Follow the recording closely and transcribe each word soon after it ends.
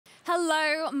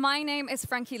Hello, my name is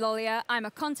FrankieLollia. I'm a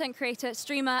content creator,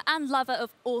 streamer, and lover of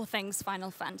all things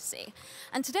Final Fantasy.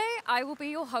 And today I will be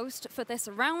your host for this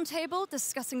roundtable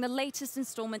discussing the latest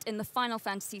installment in the Final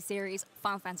Fantasy series,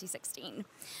 Final Fantasy XVI.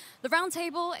 The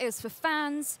roundtable is for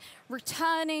fans,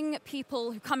 returning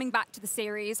people who are coming back to the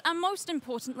series, and most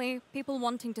importantly, people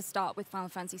wanting to start with Final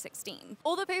Fantasy XVI.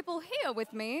 All the people here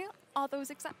with me are those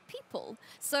exact people.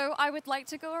 So I would like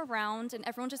to go around and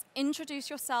everyone just introduce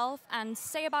yourself and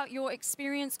say about your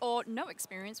experience or no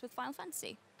experience with Final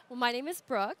Fantasy. Well, my name is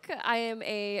Brooke. I am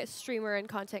a streamer and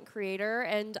content creator,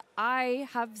 and I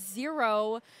have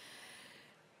zero,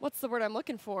 what's the word I'm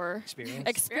looking for? Experience.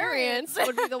 Experience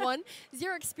would be the one.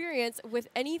 Zero experience with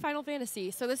any Final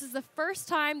Fantasy. So this is the first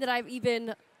time that I've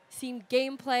even seen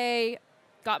gameplay,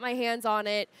 got my hands on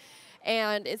it,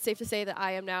 and it's safe to say that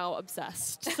I am now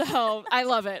obsessed. So I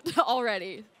love it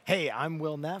already. Hey, I'm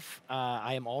Will Neff.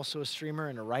 I am also a streamer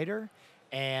and a writer,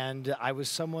 and I was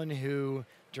someone who,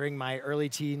 during my early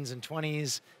teens and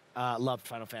 20s, loved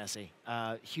Final Fantasy.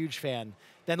 Huge fan.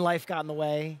 Then life got in the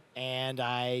way, and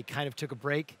I kind of took a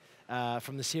break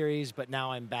from the series, but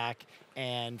now I'm back,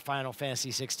 and Final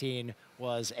Fantasy XVI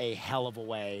was a hell of a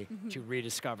way to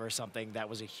rediscover something that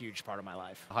was a huge part of my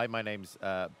life. Hi, my name's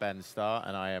Ben Starr,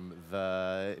 and I am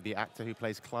the actor who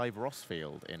plays Clive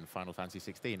Rossfield in Final Fantasy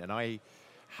XVI, and I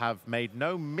have made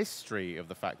no mystery of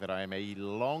the fact that I am a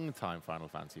long-time Final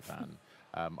Fantasy fan.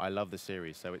 I love the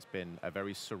series, so it's been a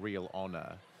very surreal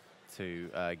honor to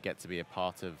get to be a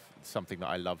part of something that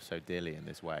I love so dearly in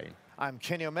this way. I'm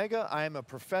Kenny Omega. I am a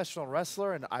professional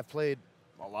wrestler, and I've played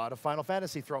a lot of Final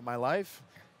Fantasy throughout my life.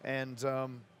 And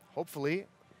hopefully,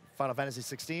 Final Fantasy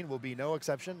XVI will be no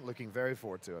exception. Looking very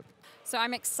forward to it. So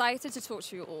I'm excited to talk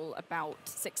to you all about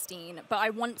 16, but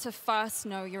I want to first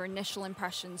know your initial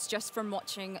impressions just from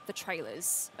watching the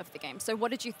trailers of the game. So what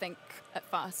did you think at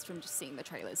first from just seeing the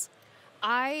trailers?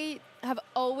 I have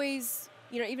always,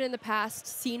 even in the past,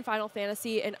 seen Final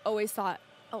Fantasy and always thought,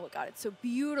 oh my God, it's so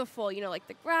beautiful. Like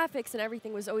the graphics and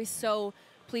everything was always so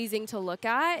pleasing to look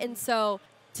at. And so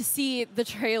to see the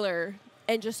trailer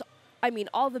and just,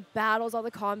 all the battles, all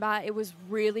the combat, it was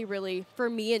really, really, for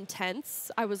me,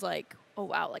 intense. I was like, oh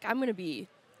wow, I'm going to be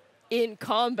in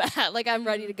combat. I'm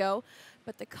ready to go.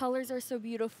 But the colors are so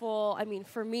beautiful.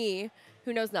 For me,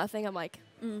 who knows nothing, I'm like,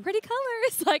 pretty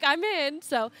colors, I'm in.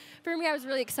 So for me, I was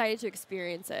really excited to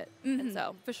experience it. And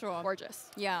so, for sure. Gorgeous.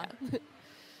 Yeah.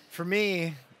 For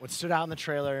me, what stood out in the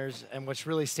trailers and what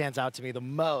really stands out to me the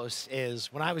most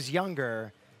is when I was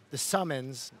younger, the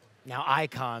summons, now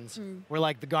icons, were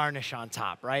like the garnish on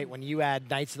top, right? When you had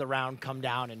Knights of the Round come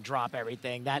down and drop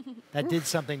everything, that did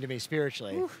something to me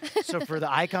spiritually. So for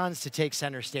the icons to take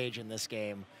center stage in this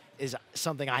game is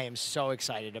something I am so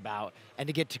excited about. And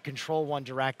to get to control one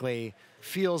directly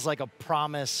feels like a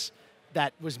promise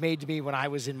that was made to me when I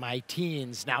was in my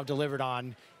teens, now delivered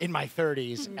on in my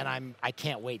 30s, and I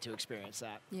can't wait to experience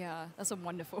that. Yeah, that's a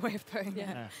wonderful way of putting it.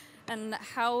 Yeah. And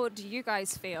how do you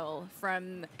guys feel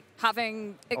from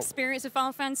having experience with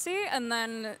Final Fantasy and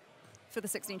then for the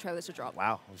 16 trailers to drop?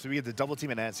 Wow. So we get the double team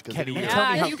and Nance. Kenny, Tell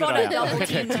tell me how you good got I a am. double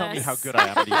team Tell me this. how good I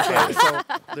am at these games.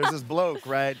 So there's this bloke,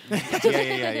 right?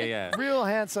 Yeah. Real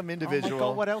handsome individual. Oh my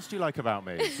God, what else do you like about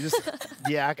me?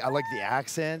 I like the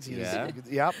accent.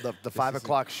 Yeah. The 5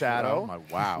 o'clock shadow. Oh my,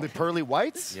 wow. The pearly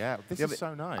whites. Yeah, this is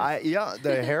so nice.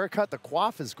 The haircut, the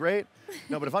coif is great.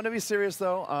 No, but if I'm to be serious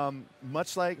though,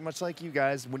 much like you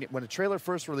guys, when a trailer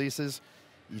first releases,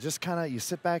 you just you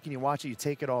sit back and you watch it, you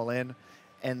take it all in,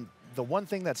 and the one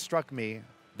thing that struck me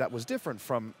that was different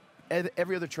from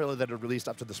every other trailer that had released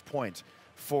up to this point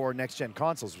for next-gen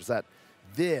consoles was that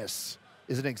this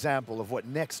is an example of what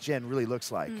next-gen really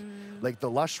looks like. Like the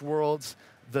lush worlds,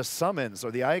 the summons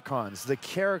or the icons, the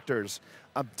characters,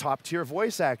 top-tier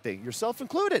voice acting, yourself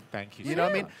included. Thank you. You know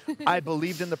what I mean? I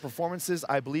believed in the performances.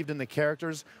 I believed in the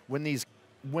characters. When these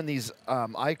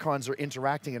icons are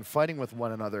interacting and fighting with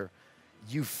one another,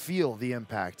 you feel the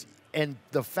impact. And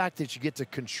the fact that you get to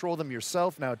control them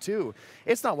yourself now, too.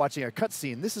 It's not watching a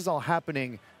cutscene. This is all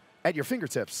happening at your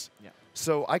fingertips. Yeah.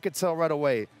 So I could tell right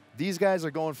away, these guys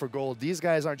are going for gold. These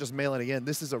guys aren't just mailing it in.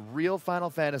 This is a real Final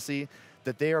Fantasy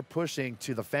that they are pushing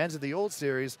to the fans of the old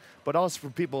series, but also for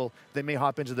people that may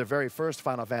hop into their very first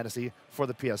Final Fantasy for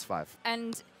the PS5.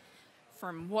 And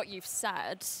from what you've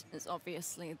said, is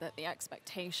obviously that the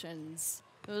expectations,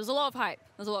 there was a lot of hype.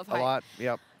 There's a lot of hype. A lot,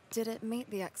 yep. Did it meet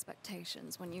the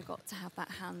expectations when you got to have that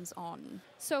hands-on?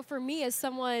 So for me, as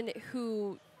someone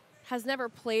who has never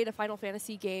played a Final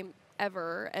Fantasy game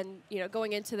ever, and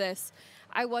going into this,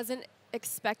 I wasn't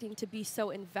expecting to be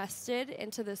so invested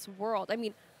into this world.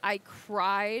 I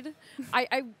cried.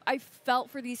 I felt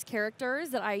for these characters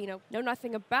that I know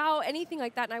nothing about, anything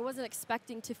like that, and I wasn't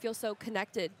expecting to feel so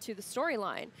connected to the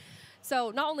storyline.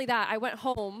 So not only that, I went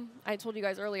home. I told you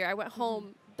guys earlier, I went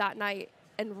home that night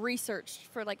and researched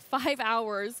for like 5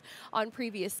 hours on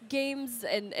previous games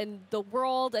and the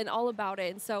world and all about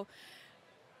it. And so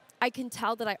I can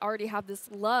tell that I already have this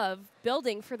love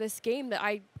building for this game that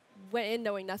I went in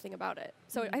knowing nothing about it.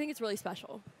 So I think it's really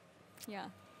special. Yeah.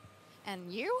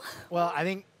 And you? Well, I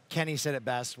think Kenny said it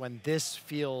best when this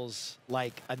feels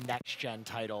like a next-gen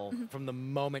title from the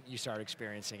moment you start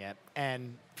experiencing it.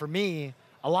 And for me,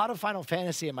 a lot of Final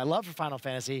Fantasy and my love for Final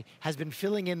Fantasy has been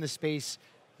filling in the space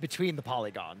between the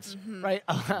polygons, right?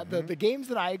 The games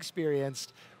that I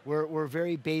experienced were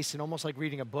very base and almost like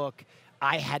reading a book.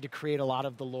 I had to create a lot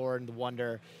of the lore and the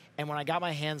wonder. And when I got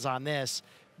my hands on this,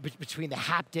 between the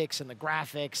haptics and the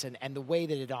graphics and the way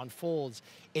that it unfolds,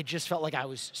 it just felt like I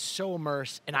was so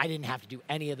immersed and I didn't have to do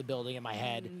any of the building in my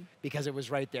head because it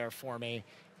was right there for me.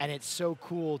 And it's so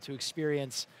cool to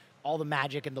experience all the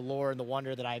magic and the lore and the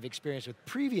wonder that I've experienced with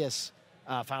previous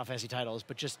Final Fantasy titles,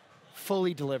 but just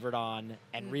fully delivered on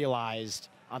and realized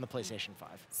on the PlayStation 5.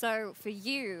 So for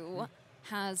you,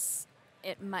 has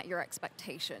it met your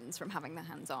expectations from having the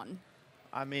hands-on?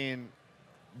 I mean,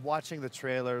 watching the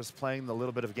trailers, playing the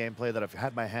little bit of gameplay that I've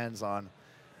had my hands on,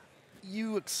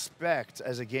 you expect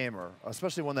as a gamer,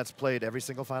 especially one that's played every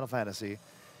single Final Fantasy,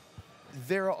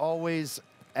 they're always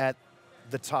at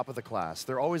the top of the class.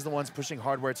 They're always the ones pushing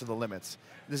hardware to the limits.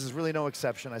 This is really no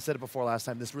exception. I said it before last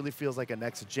time. This really feels like a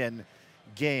next-gen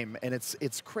game, and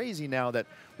it's crazy now that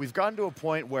we've gotten to a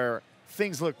point where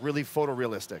things look really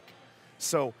photorealistic.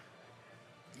 So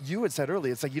you had said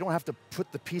earlier, it's like you don't have to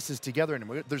put the pieces together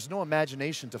anymore. There's no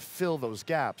imagination to fill those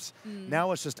gaps.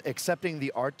 Now it's just accepting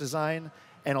the art design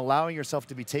and allowing yourself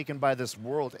to be taken by this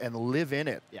world and live in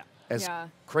it. Yeah. As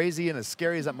crazy and as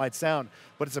scary as that might sound,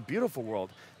 but it's a beautiful world.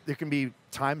 There can be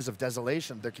times of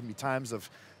desolation. There can be times of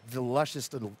the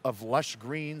lushest of lush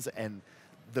greens and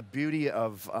the beauty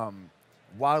of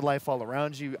wildlife all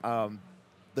around you,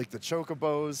 like the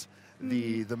chocobos,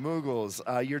 the Moogles,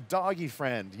 your doggy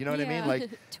friend, you know what I mean? Like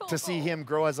to see him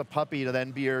grow as a puppy to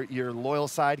then be your loyal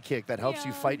sidekick that helps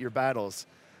you fight your battles.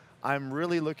 I'm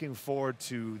really looking forward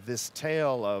to this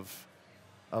tale of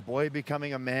a boy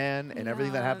becoming a man and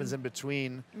everything that happens in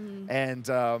between. And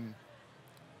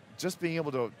just being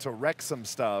able to wreck some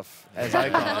stuff as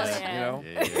icons, you know?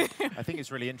 I think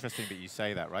it's really interesting that you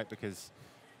say that, right? Because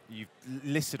you've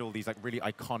listed all these like really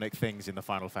iconic things in the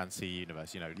Final Fantasy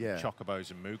universe, you know, chocobos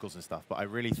and Moogles and stuff. But I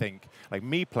really think, like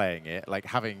me playing it, like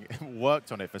having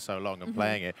worked on it for so long and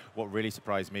playing it, what really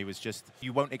surprised me was just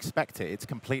you won't expect it. It's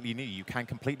completely new. You can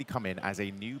completely come in as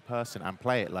a new person and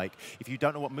play it. Like if you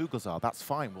don't know what Moogles are, that's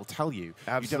fine. We'll tell you.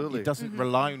 Absolutely. It doesn't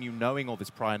rely on you knowing all this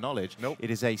prior knowledge. Nope.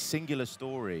 It is a singular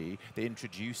story that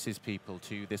introduces people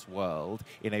to this world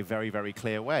in a very, very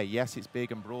clear way. Yes, it's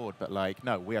big and broad, but like,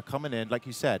 no, we are coming in, like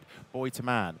you said, boy to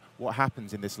man, what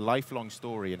happens in this lifelong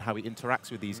story and how he interacts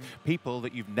with these people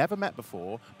that you've never met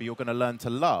before, but you're going to learn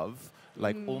to love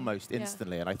like almost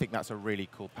instantly. And I think that's a really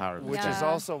cool power. Which is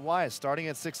also why starting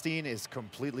at 16 is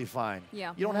completely fine.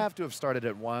 You don't have to have started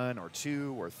at 1 or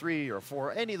 2 or 3 or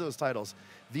 4, any of those titles.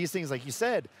 These things, like you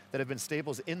said, that have been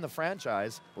staples in the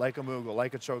franchise, like a Moogle,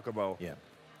 like a Chocobo.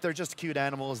 They're just cute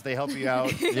animals. They help you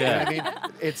out. You know what I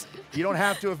mean? You don't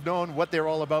have to have known what they're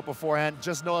all about beforehand.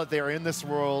 Just know that they're in this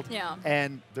world,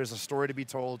 and there's a story to be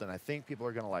told, and I think people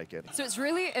are going to like it. So it's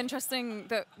really interesting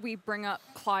that we bring up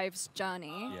Clive's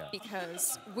journey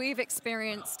because we've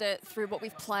experienced it through what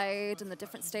we've played and the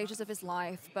different stages of his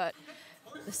life, but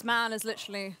this man has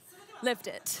literally lived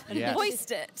it and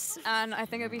voiced it. And I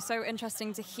think it'd be so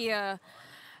interesting to hear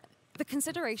the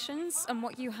considerations and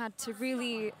what you had to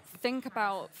really think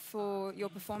about for your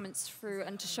performance through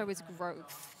and to show his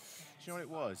growth. Do you know what it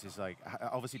was? Is like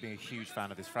obviously being a huge fan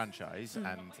of this franchise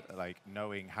and like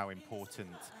knowing how important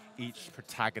each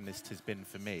protagonist has been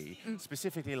for me.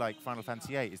 Specifically, like Final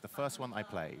Fantasy VIII is the first one I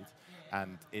played,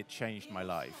 and it changed my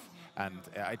life. And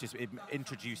it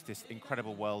introduced this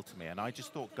incredible world to me. And I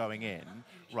just thought going in,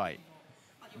 right,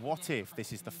 what if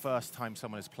this is the first time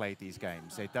someone has played these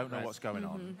games? They don't know what's going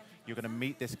on. You're going to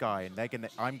meet this guy, and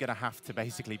I'm going to have to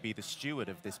basically be the steward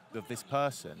of this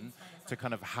person to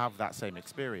kind of have that same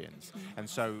experience. And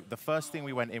so the first thing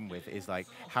we went in with is like,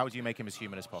 how do you make him as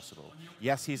human as possible?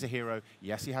 Yes, he's a hero.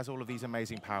 Yes, he has all of these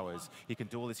amazing powers. He can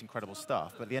do all this incredible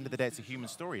stuff. But at the end of the day, it's a human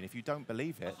story. And if you don't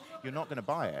believe it, you're not going to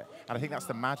buy it. And I think that's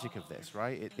the magic of this,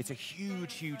 right? It's a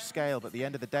huge, huge scale. But at the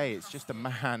end of the day, it's just a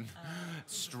man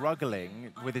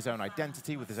struggling with his own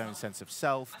identity, with his own sense of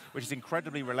self, which is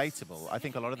incredibly relatable. I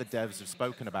think a lot of the devs have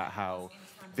spoken about how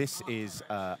this is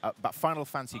about Final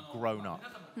Fantasy grown up.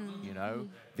 You know,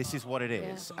 this is what it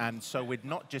is. And so we're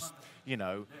not just, you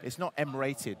know, it's not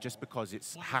M-rated just because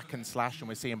it's hack and slash and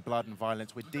we're seeing blood and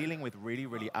violence. We're dealing with really,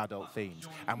 really adult themes,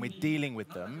 and we're dealing with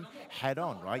them head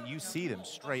on, right? You see them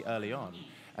straight early on.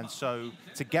 And so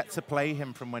to get to play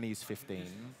him from when he's 15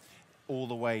 all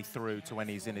the way through to when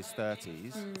he's in his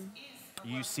 30s,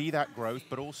 you see that growth,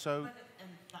 but also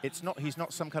he's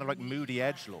not some kind of like moody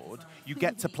edgelord. You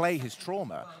get to play his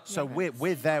trauma. So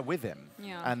we're there with him.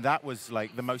 Yeah. And that was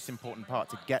like the most important part,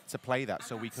 to get to play that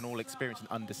so we can all experience and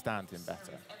understand him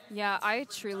better. Yeah, I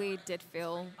truly did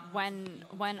feel when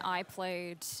I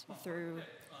played through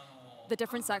the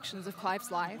different sections of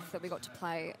Clive's life that we got to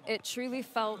play, it truly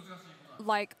felt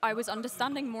like I was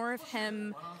understanding more of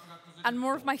him and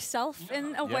more of myself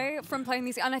in a way from playing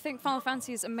these. And I think Final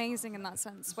Fantasy is amazing in that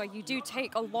sense, where you do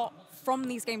take a lot from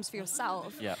these games for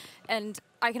yourself. Yeah. And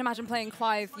I can imagine playing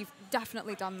Clive, you've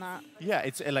definitely done that. Yeah,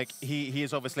 it's like he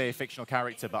is obviously a fictional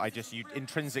character, but you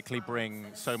intrinsically bring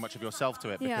so much of yourself to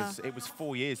it, because it was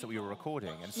 4 years that we were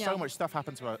recording, and so much stuff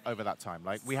happened over that time.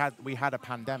 Like we had a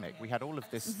pandemic, we had all of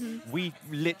this. We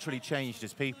literally changed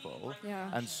as people,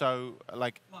 and so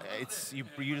like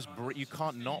you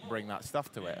can't not bring that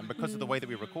stuff to it. And because of the way that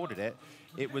we recorded it,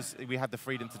 we had the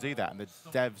freedom to do that, and the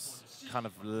devs kind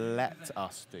of let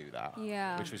us do that,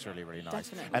 which was really, really nice.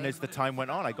 Definitely. And as the time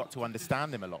went on, I got to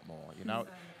understand him a lot more, you know.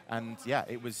 And yeah,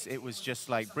 it was just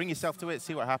like bring yourself to it,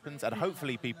 see what happens, and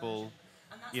hopefully people,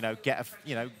 you know, get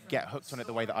hooked on it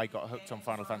the way that I got hooked on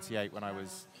Final Fantasy VIII when I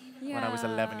was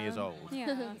 11 years old.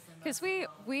 Yeah, because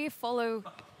we follow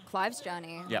Clive's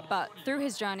journey, but through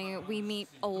his journey we meet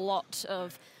a lot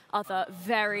of other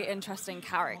very interesting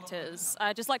characters.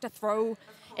 I just like to throw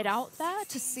it out there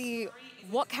to see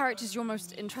what characters you're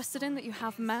most interested in that you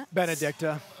have met.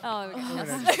 Benedicta. Oh,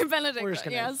 Benedicta. We're just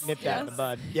going to nip that in the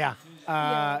bud. Yeah.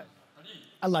 I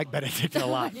like Benedicta a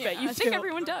lot. I think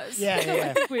everyone does.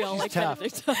 Yeah. We all She's like tough.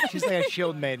 Benedicta. She's like a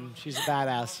shield maiden. She's a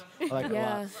badass. I like her a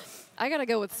lot. I gotta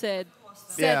go with Sid.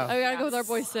 Yeah. I gotta go with our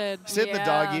boy Sid. Sid the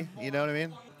doggy, you know what I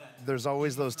mean? There's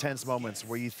always those tense moments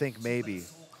where you think maybe,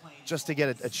 just to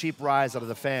get a cheap rise out of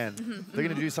the fan, they're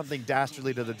going to do something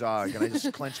dastardly to the dog. And I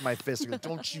just clench my fist and go,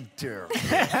 don't you dare.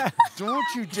 Don't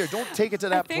you dare. Don't take it to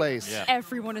that place. Yeah.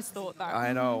 Everyone has thought that.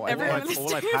 I know.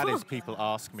 All I've had is people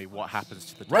ask me what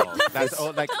happens to the dog. That's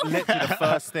all, like literally the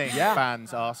first thing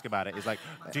fans ask about it is like,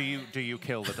 do you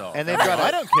kill the dog? And they've got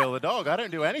I don't kill the dog. I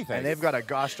don't do anything. And they've got a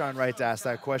gosh darn right to ask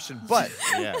that question. But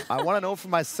I want to know for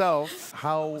myself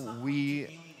how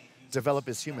we develop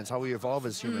as humans, how we evolve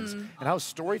as humans, and how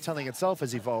storytelling itself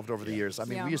has evolved over the years. I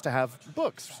mean, we used to have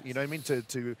books, you know what I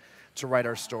mean, to write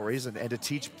our stories and to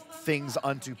teach things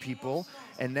unto people.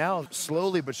 And now,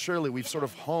 slowly but surely, we've sort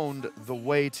of honed the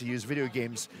way to use video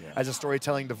games as a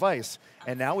storytelling device.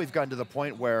 And now we've gotten to the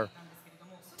point where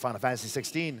Final Fantasy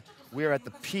XVI, we're at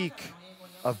the peak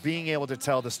of being able to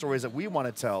tell the stories that we want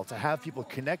to tell, to have people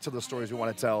connect to the stories we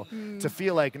want to tell, to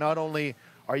feel like not only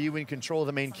are you in control of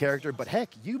the main character, but heck,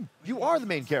 you are the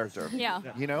main character. Yeah.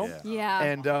 You know? Yeah.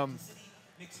 And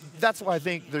that's why I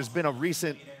think there's been a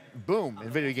recent boom in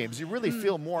video games. You really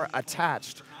feel more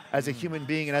attached as a human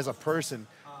being and as a person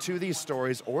to these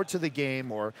stories or to the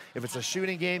game, or if it's a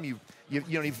shooting game,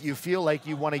 you feel like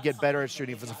you want to get better at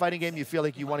shooting. If it's a fighting game, you feel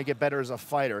like you want to get better as a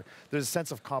fighter. There's a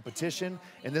sense of competition.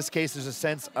 In this case, there's a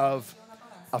sense of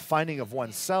a finding of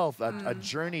oneself, a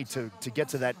journey to get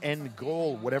to that end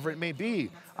goal, whatever it may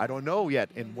be. I don't know yet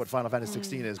in what Final Fantasy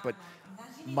XVI is, but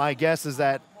my guess is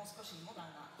that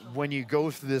when you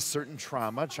go through this certain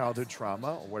trauma, childhood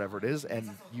trauma, or whatever it is, and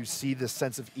you see this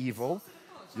sense of evil,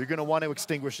 you're going to want to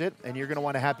extinguish it, and you're going to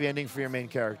want a happy ending for your main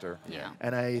character. Yeah.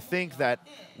 And I think that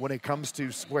when it comes to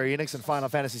Square Enix and Final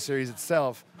Fantasy series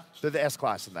itself, they're the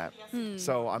S-class in that.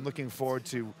 So I'm looking forward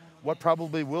to what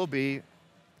probably will be,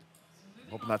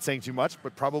 I hope I'm not saying too much,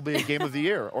 but probably a game of the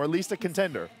year, or at least a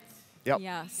contender. Yep.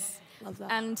 Yes. Love that.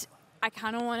 And I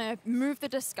kind of want to move the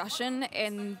discussion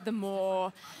in the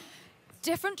more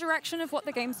different direction of what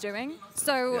the game's doing.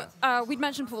 So we'd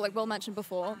mentioned before, like Will mentioned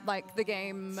before, like the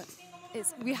game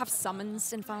is, we have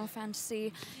summons in Final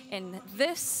Fantasy. In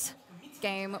this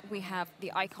game, we have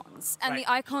the icons. And the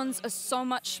icons are so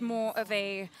much more of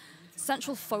a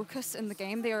central focus in the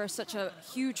game. They are such a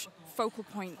huge focal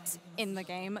point in the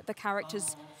game. The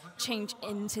characters change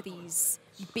into these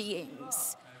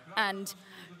beings. And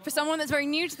for someone that's very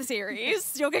new to the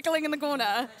series, you're giggling in the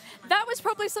corner, that was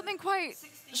probably something quite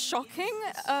shocking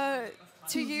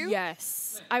to you.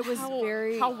 Yes. I was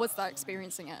How was that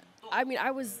experiencing it? I mean,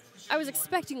 I was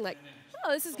expecting like,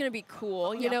 oh, this is going to be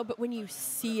cool, you know, but when you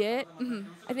see it,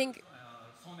 I think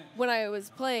when I was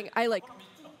playing, I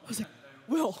was like,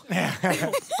 Will.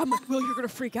 I'm like, Will, you're gonna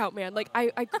freak out, man. Like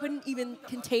I couldn't even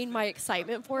contain my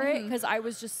excitement for it because I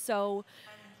was just so.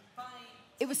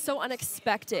 It was so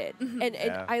unexpected, and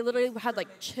I literally had like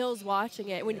chills watching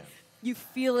it when. You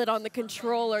feel it on the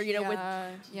controller, you know, with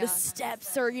the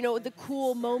steps or, you know, the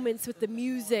cool moments with the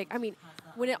music. I mean,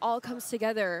 when it all comes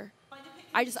together,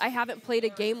 I haven't played a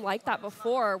game like that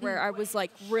before where I was like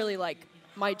really like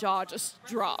my jaw just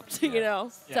dropped, you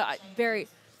know. So very,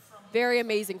 very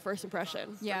amazing first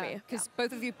impression for me. Because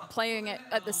both of you playing it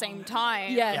at the same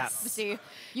time. Yes. Yeah. Obviously,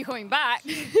 you coming back.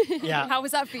 How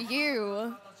was that for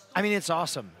you? I mean, it's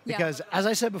awesome because, as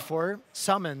I said before,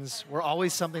 summons were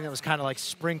always something that was kind of like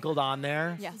sprinkled on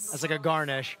there as like a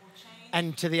garnish.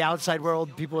 And to the outside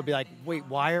world, people would be like, wait,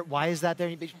 why is that there?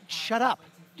 And you'd be, shut up.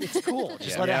 It's cool.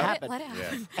 Just let it happen. Let it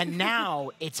happen. And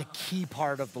now it's a key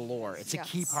part of the lore. It's a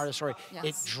key part of the story.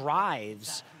 It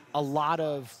drives a lot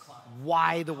of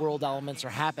why the world elements are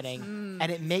happening. And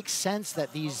it makes sense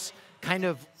that these kind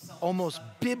of almost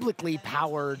biblically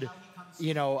powered,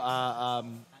 you know,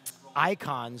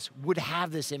 icons would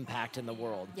have this impact in the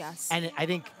world. Yes. And I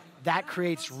think that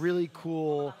creates really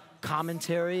cool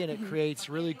commentary and it creates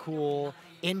really cool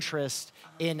interest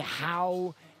in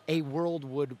how a world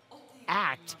would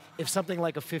act if something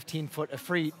like a 15-foot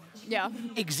Ifrit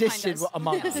existed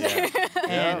among us.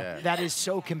 And that is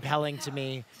so compelling to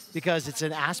me because it's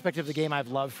an aspect of the game I've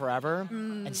loved forever,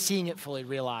 and seeing it fully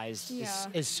realized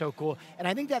is so cool. And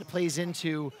I think that plays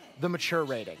into the mature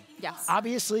rating. Yes.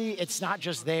 Obviously, it's not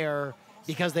just there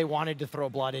because they wanted to throw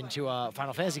blood into a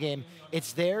Final Fantasy game.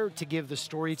 It's there to give the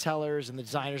storytellers and the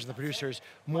designers and the producers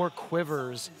more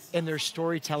quivers in their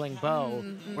storytelling bow,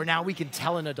 where now we can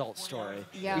tell an adult story.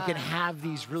 We can have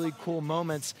these really cool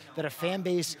moments that a fan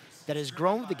base that has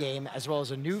grown with the game, as well as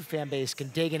a new fan base, can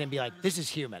dig in and be like, this is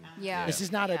human. This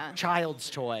is not a child's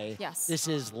toy. This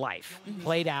is life,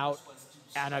 played out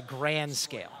on a grand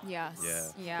scale.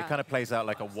 It kind of plays out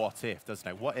like a what if, doesn't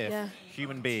it? What if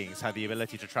human beings had the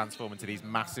ability to transform into these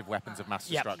massive weapons of mass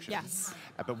destruction?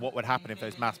 But what would happen if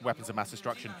those weapons of mass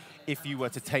destruction, if you were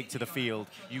to take to the field,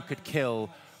 you could kill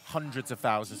hundreds of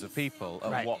thousands of people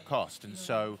at what cost? And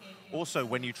so also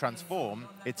when you transform,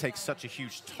 it takes such a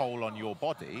huge toll on your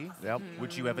body.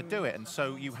 Would you ever do it? And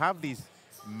so you have these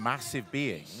massive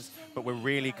beings, but we're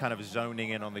really kind of zoning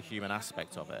in on the human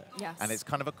aspect of it. And it's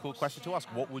kind of a cool question to ask.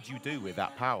 What would you do with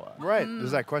that power? Right.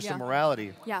 There's that question of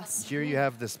morality. Yes. Here you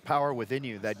have this power within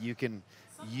you that you can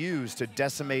use to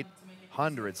decimate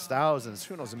hundreds, thousands,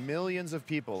 who knows, millions of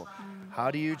people. How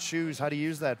do you choose how to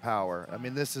use that power? I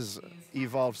mean, this has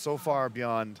evolved so far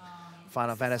beyond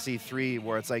Final Fantasy III,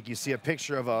 where it's like you see a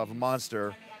picture of a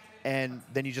monster, and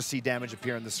then you just see damage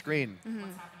appear on the screen.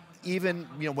 Even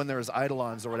when there was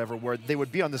Eidolons or whatever, where they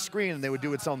would be on the screen and they would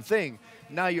do its own thing,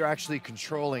 now you're actually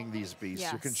controlling these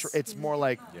beasts. It's more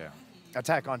like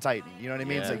Attack on Titan. You know what I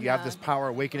mean? It's like you have this power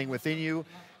awakening within you,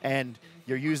 and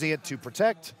you're using it to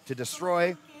protect, to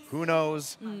destroy. Who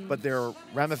knows? But there are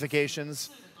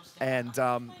ramifications, and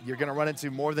you're going to run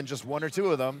into more than just one or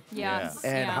two of them.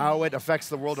 And how it affects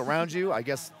the world around you, I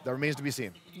guess that remains to be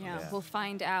seen. We'll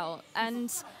find out.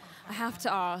 And I have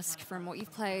to ask, from what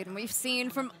you've played and what you've seen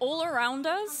from all around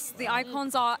us, the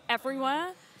icons are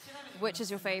everywhere. Which is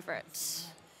your favorite,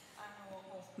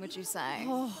 would you say?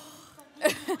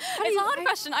 It's a hard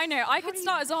question, I know. I could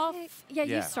start us off.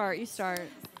 You start.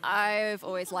 I've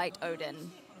always liked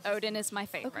Odin. Odin is my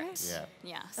favorite.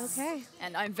 Yes. Okay.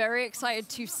 And I'm very excited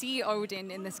to see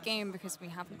Odin in this game because we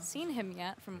haven't seen him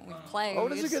yet from what we've played.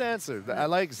 Odin's a good answer. I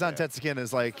like Zantetsuken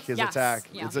as like his attack.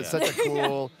 It's such a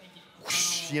cool,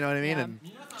 whoosh, you know what I mean? And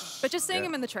but just seeing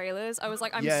him in the trailers, I was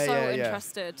like, I'm so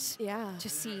interested to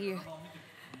see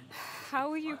how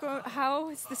are you going. How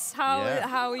is this?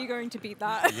 How are you going to beat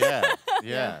that?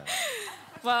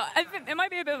 Well, it might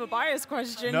be a bit of a biased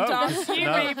question to ask you,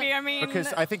 maybe. I mean,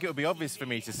 because I think it would be obvious for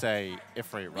me to say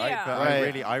Ifrit, right? Yeah.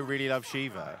 But I really love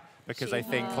Shiva because I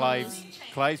think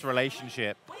Clive's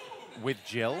relationship with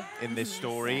Jill in this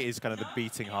story is kind of the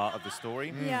beating heart of the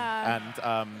story.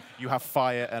 And you have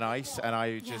fire and ice, and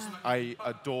I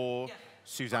adore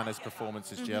Susanna's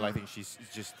performance as Jill. I think she's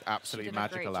just absolutely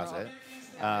magical as it.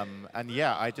 And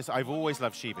I've always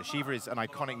loved Shiva. Shiva is an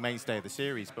iconic mainstay of the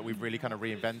series, but we've really kind of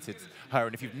reinvented her.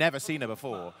 And if you've never seen her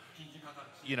before,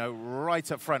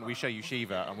 right up front we show you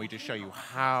Shiva, and we just show you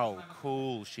how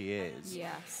cool she is.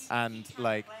 And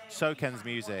like Soken's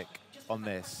music on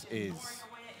this is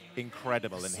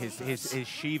incredible, and his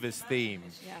Shiva's theme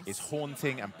is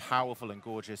haunting and powerful and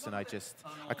gorgeous, and I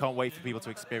can't wait for people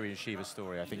to experience Shiva's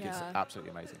story. I think it's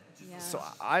absolutely amazing. So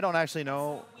I don't actually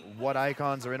know what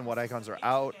icons are in, what icons are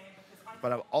out,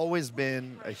 but I've always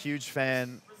been a huge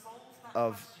fan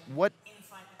of what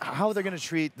how they're going to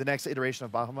treat the next iteration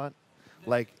of Bahamut.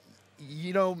 Like,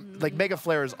 you know, like Mega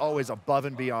Flare is always above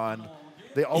and beyond.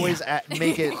 They always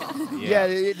make it.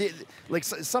 Like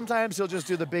sometimes he'll just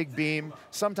do the big beam.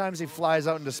 Sometimes he flies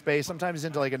out into space. Sometimes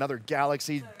into like another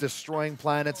galaxy, destroying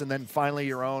planets, and then finally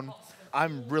your own.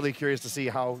 I'm really curious to see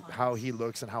how he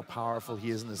looks and how powerful he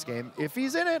is in this game. If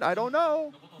he's in it, I don't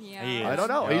know. Yeah. I don't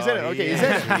know. He's in it. Okay, he's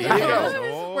in it. There you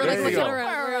go. We're like There you looking go.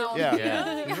 around.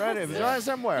 Yeah. He's right. He's right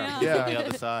somewhere. Yeah. On the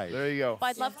other side. There you go. But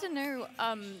I'd love to know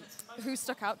who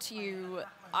stuck out to you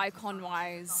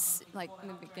icon-wise, like in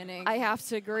the beginning. I have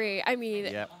to agree. I mean,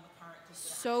 Yep.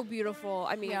 so beautiful.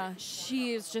 I mean, Yeah.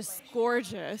 she is just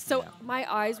gorgeous. So my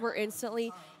eyes were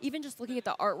instantly, even just looking at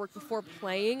the artwork before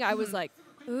playing, I was like,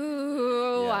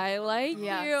 ooh, Yeah. I like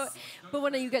Yes. you. But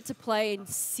when you get to play and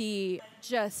see,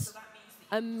 just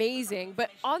amazing.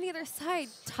 But on the other side,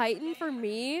 Titan for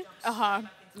me,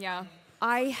 Yeah.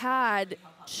 I had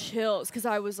chills because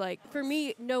I was like, for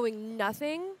me, knowing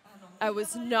nothing, I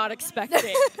was not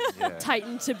expecting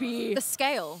Titan to be The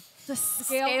scale. the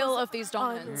Scale was of these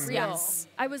dominants. unreal. Yes.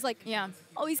 I was like, Yeah.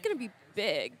 oh, he's gonna be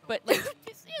big, but like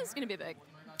It's going to be big.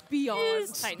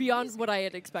 beyond Titan. beyond what I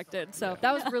had expected. So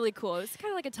that was really cool. It was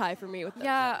kind of like a tie for me with them.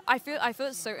 Yeah, I feel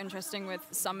it's so interesting with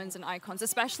summons and icons,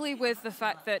 especially with the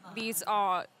fact that these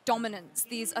are dominants.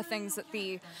 These are things that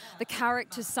the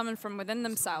characters summon from within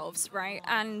themselves, right?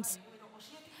 And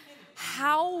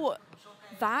how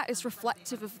that is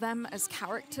reflective of them as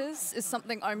characters is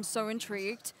something I'm so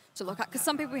intrigued to look at, because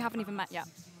some people we haven't even met yet.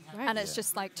 Right. And it's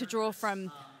just like to draw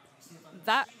from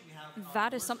that.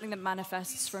 That is something that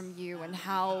manifests from you, and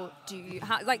how do you,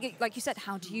 like you said,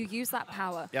 how do you use that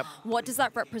power? Yep. What does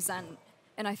that represent?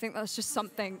 And I think that's just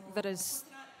something that is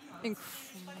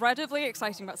incredibly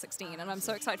exciting about 16, and I'm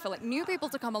so excited for like new people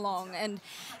to come along and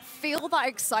feel that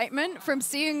excitement from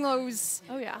seeing those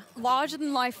Oh yeah. larger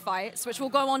than life fights, which we'll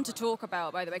go on to talk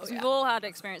about, by the way, because Oh, we've yeah. all had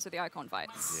experience with the icon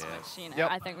fights, Yeah. which, you know,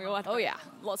 Yep. I think we all had Oh, yeah.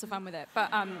 lots of fun with it.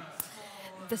 But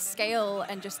the scale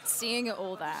and just seeing it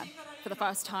all there for the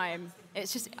first time,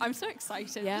 it's just, I'm so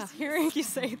excited Yeah. just hearing you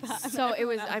say that. So it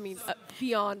was, I mean,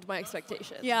 beyond my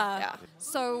expectations. Yeah.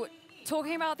 So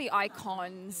talking about the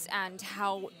icons and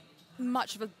how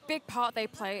much of a big part they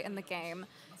play in the game,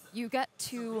 you get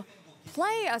to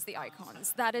play as the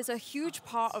icons. That is a huge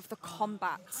part of the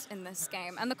combat in this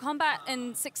game. And the combat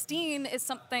in 16 is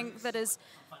something that is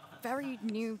very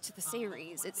new to the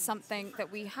series. It's something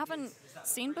that we haven't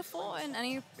seen before in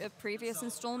any previous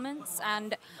installments.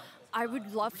 And I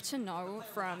would love to know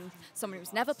from someone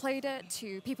who's never played it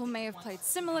to people who may have played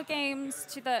similar games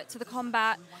to the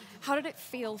combat. How did it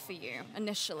feel for you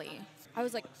initially? I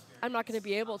was like, I'm not going to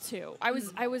be able to. I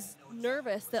was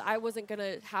nervous that I wasn't going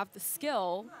to have the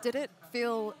skill. Did it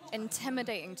feel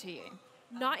intimidating to you?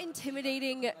 Not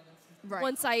intimidating Right.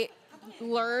 once I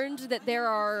learned that there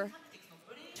are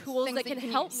tools Things that can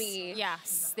you help use. me.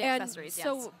 Yes, the And accessories, yes.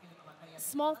 so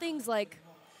small things like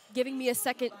giving me a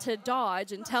second to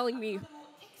dodge and telling me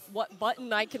what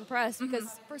button I can press,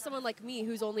 because for someone like me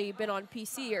who's only been on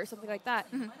PC or something like that,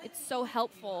 it's so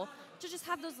helpful to just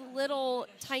have those little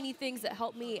tiny things that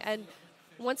help me. And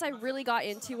once I really got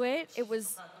into it, it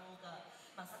was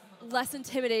less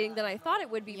intimidating than I thought it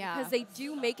would be, Yeah. because they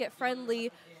do make it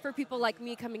friendly for people like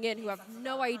me coming in who have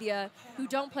no idea, who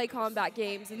don't play combat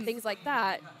games and things like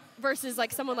that, versus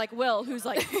like someone like Will who's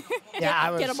like,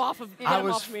 get him off of, get I him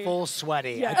was off me. full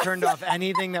sweaty. Yeah. I turned off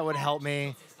anything that would help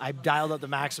me. I dialed up the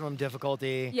maximum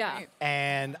difficulty. Yeah.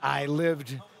 And I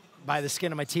lived by the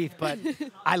skin of my teeth, but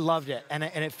I loved it. And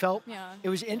it felt, Yeah. it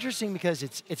was interesting because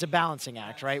it's a balancing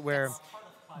act, right? Where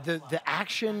the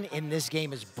action in this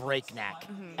game is breakneck,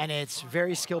 and it's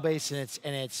very skill-based,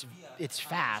 and it's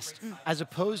fast, as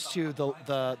opposed to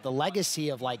the legacy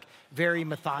of like very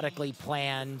methodically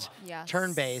planned Yes.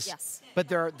 turn-based. Yes. But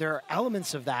there are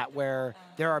elements of that where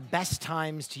there are best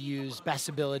times to use best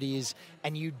abilities,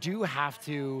 and you do have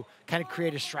to kind of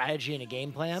create a strategy and a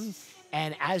game plan.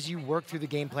 And as you work through the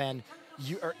game plan,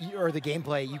 or the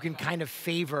gameplay, you can kind of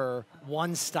favor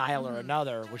one style or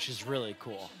another, which is really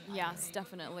cool. Yes,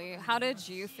 definitely. How did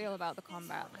you feel about the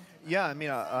combat? Yeah, I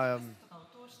mean,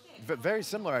 very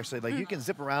similar actually. Like you can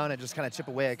zip around and just kind of chip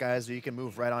away at guys, or you can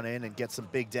move right on in and get some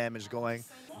big damage going.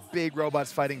 Big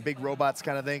robots fighting big robots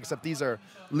kind of thing, except these are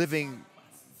living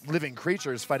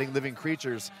creatures fighting living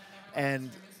creatures.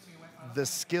 And the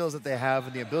skills that they have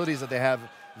and the abilities that they have,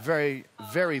 very,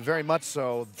 very, very much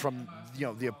so from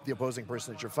the opposing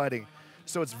person that you're fighting.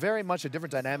 So it's very much a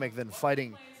different dynamic than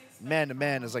fighting man to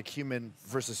man as like human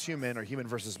versus human or human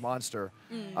versus monster.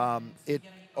 It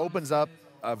opens up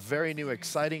a very new,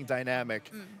 exciting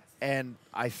dynamic. And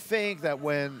I think that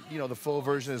when the full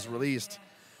version is released,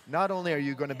 not only are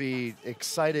you going to be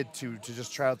excited to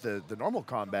just try out the normal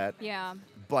combat, Yeah.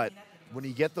 but when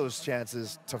you get those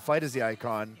chances to fight as the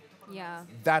icon, Yeah.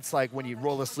 that's like when you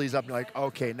roll the sleeves up and you're like,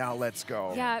 okay, now let's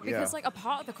go. Yeah, because like a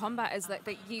part of the combat is that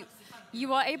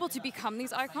you are able to become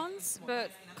these icons,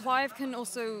 but Clive can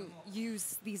also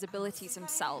use these abilities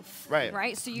himself. Right.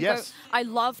 Right? So you Yes. go, I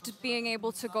loved being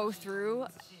able to go through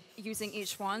using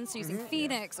each one, so using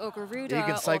Phoenix or Garuda. Yeah,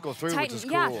 you can cycle or through, which Titan. is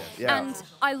cool. Yeah. Yeah. And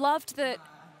I loved that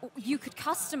you could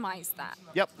customize that.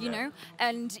 Yep. You know?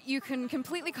 And you can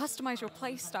completely customize your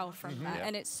play style from that. Yeah.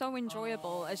 And it's so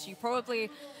enjoyable, as you probably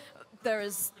there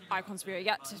is icons we are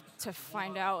yet to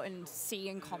find out and see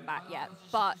in combat yet,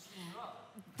 but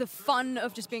the fun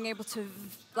of just being able to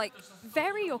like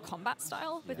vary your combat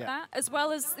style with that, as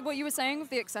well as what you were saying with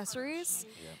the accessories.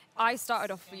 I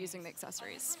started off using the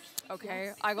accessories.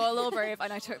 Okay, I got a little brave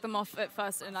and I took them off at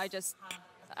first, and I just.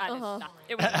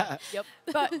 It was Yep.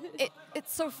 But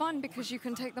it's so fun because you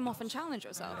can take them off and challenge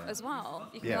yourself as well.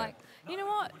 You can Yeah. like, you know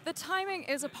what? The timing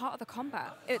is a part of the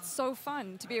combat. It's so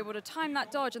fun to be able to time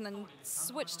that dodge and then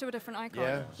switch to a different icon.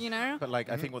 Yeah. You know? But like,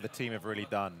 I think what the team have really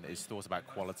done is thought about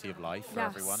quality of life for Yes.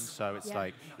 everyone. So it's Yeah.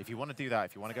 like, if you want to do that,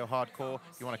 if you want to go hardcore,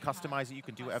 if you want to customize it, you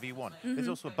can do whatever you want. There's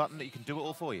also a button that you can do it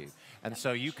all for you. And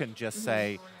so you can just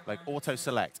say, like,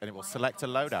 auto-select, and it will select a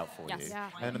loadout for Yes. you. Yeah.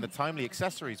 And then in the timely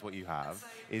accessories, what you have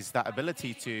is that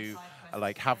ability to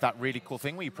like have that really cool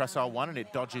thing where you press R1 and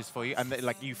it dodges for you, and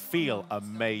like you feel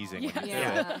amazing when you do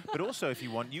Yeah. it. But also, if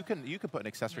you want, you can put an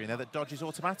accessory in there that dodges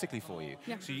automatically for you.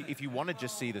 Yeah. So if you want to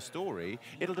just see the story,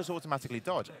 it'll just automatically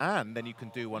dodge. And then you can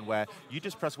do one where you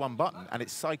just press one button and it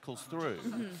cycles through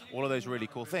all of those really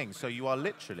cool things. So you are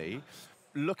literally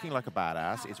looking like a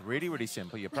badass. It's really, really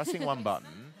simple. You're pressing one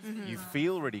button, you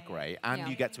feel really great, and Yeah.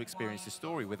 you get to experience the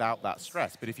story without that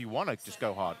stress. But if you want to just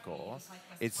go hardcore,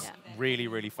 it's really,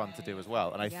 really fun to do as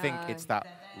well. And I think Yeah. it's that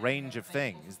range of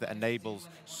things that enables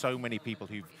so many people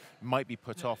who might be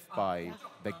put off by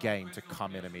the game to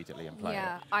come in immediately and play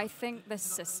Yeah, it. I think this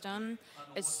system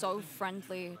is so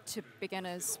friendly to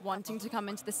beginners wanting to come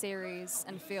into the series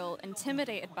and feel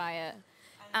intimidated by it.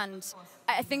 And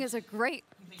I think it's a great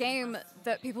game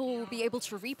that people will be able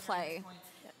to replay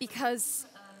because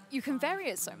you can vary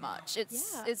it so much.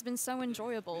 It's been so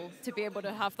enjoyable to be able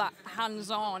to have that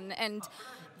hands-on, and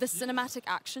the cinematic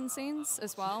action scenes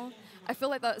as well. I feel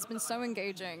like that has been so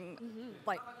engaging,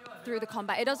 like through the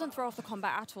combat. It doesn't throw off the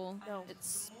combat at all. No.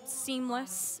 It's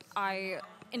seamless. I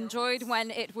enjoyed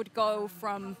when it would go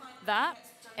from that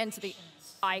into the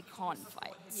icon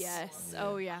fights. Yes.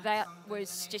 Oh yeah. That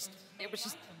was just, it was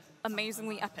just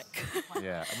amazingly epic.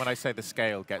 Yeah, and when I say the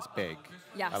scale gets big,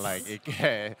 Yes. I like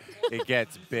it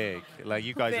gets big. Like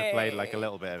you guys have played like a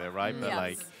little bit of it, right? But Yes.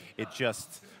 like it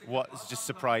just, what just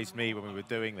surprised me when we were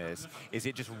doing this is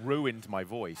it just ruined my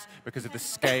voice because of the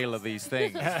scale of these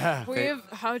things. We have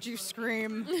heard you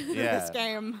scream in Yeah. this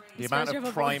game. The amount Especially of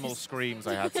with a primal voice. screams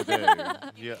I had to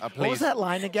do. Yeah, What was please. that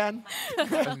line again? No, I'm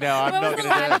What not was going the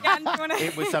line to do again? Do you wanna- it.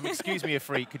 It was excuse me, a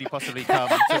freak. Could you possibly come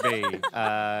to me?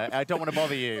 I don't want to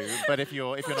bother you, but if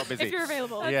you're not busy, If you're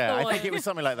available. yeah, That's the I think one. it was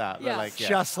something like that. But Yeah. like, yeah.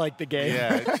 Just like the game.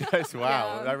 Yeah, just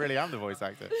wow. Yeah. I really am the voice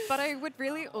actor. But I would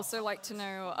really also like to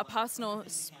know a personal,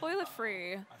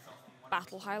 spoiler-free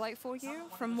battle highlight for you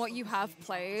from what you have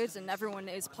played and everyone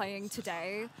is playing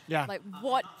today. Yeah. Like,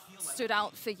 what stood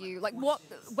out for you? Like,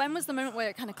 when was the moment where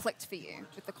it kind of clicked for you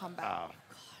with the combat?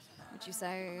 Would you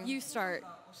say? You start.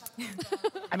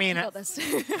 I mean, got this.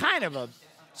 kind of a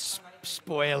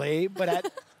spoily, but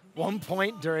at one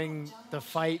point during the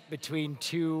fight between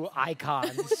two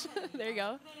icons, There you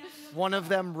go. one of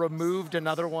them removed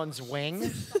another one's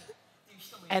wing,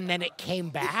 and then it came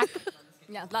back.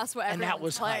 Yeah, that's what And that everyone's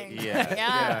was playing. hype. Yeah.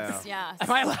 Yes, yes.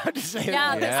 Am I allowed to say Yeah,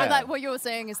 that? that's Yeah. like what you were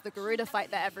saying is the Garuda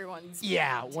fight that everyone's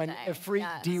Yeah, playing when today. a freak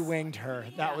Yes. de-winged her,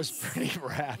 that was Yes. pretty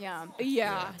rad. Yeah.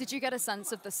 Yeah. Did you get a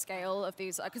sense of the scale of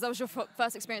these? Because that was your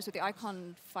first experience with the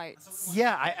icon fights.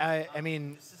 Yeah, I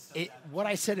mean, what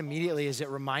I said immediately is it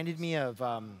reminded me of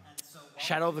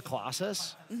Shadow of the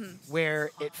Colossus,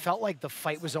 where it felt like the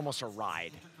fight was almost a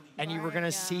ride. And you were going to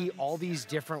Yeah. see all these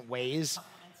different ways,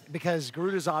 because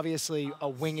Garuda's obviously a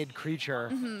winged creature,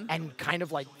 and kind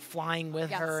of like flying with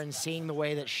her Yes. and seeing the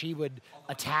way that she would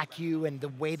attack you and the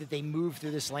way that they move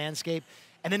through this landscape.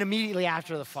 And then immediately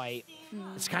after the fight,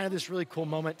 it's kind of this really cool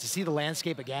moment to see the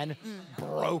landscape again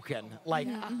broken, like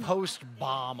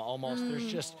post-bomb almost.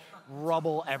 There's just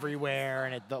rubble everywhere,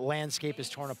 and the landscape is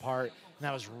torn apart. And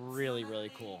that was really,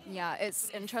 really cool. Yeah, it's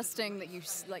interesting that you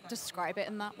like describe it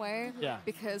in that way. Yeah.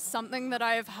 Because something that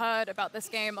I've heard about this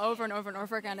game over and over and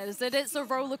over again is that it's a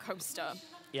roller coaster.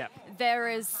 Yeah. there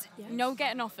is no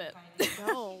getting off it.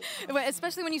 No. But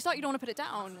especially when you start, you don't want to put it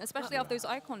down, especially off those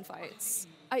icon fights.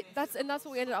 That's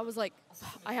what we ended. I was like,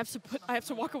 I have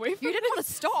to walk away from You didn't want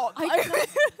to stop.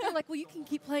 They're like, well, you can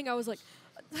keep playing. I was like,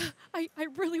 I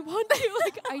really want to.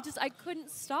 Like, I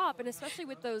couldn't stop. And especially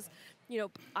with those,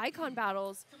 icon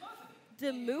battles,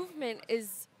 the movement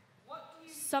is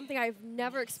something I've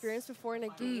never experienced before in a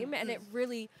game. And it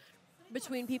really,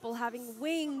 between people having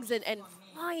wings and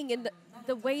flying and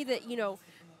the way that,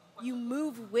 you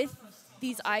move with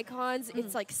these icons,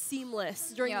 it's like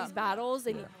seamless during these battles.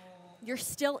 And you're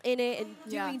still in it and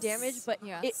doing damage, but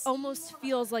it almost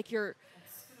feels like you're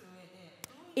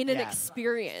in an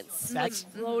experience, like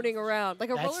floating around, like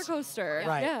a roller coaster.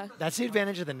 Right. Yeah. That's the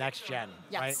advantage of the next gen.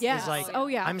 Yes. Right? Yes. It's like, Oh,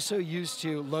 yeah. I'm so used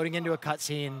to loading into a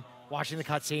cutscene, watching the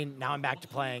cutscene. Now I'm back to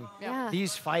playing. Yeah.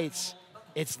 These fights,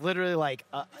 it's literally like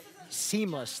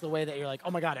seamless. The way that you're like,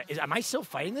 oh my god, am I still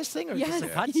fighting this thing, or is this a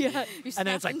cutscene? Yeah. And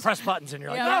then it's like press buttons, and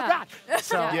you're like, Yeah. oh god.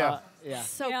 So yeah.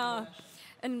 So Yeah.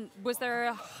 And was there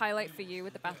a highlight for you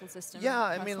with the battle system? Yeah,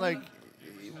 I mean, personally? like,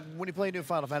 when you play new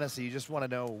Final Fantasy, you just want to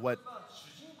know what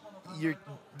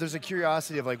there's a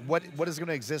curiosity of like what is going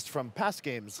to exist from past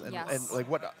games and like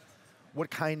what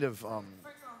kind of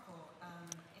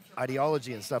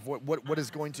ideology and stuff, what is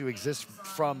going to exist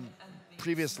from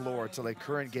previous lore to like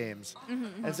current games.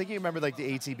 And it's like, you remember like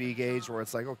the ATB gauge where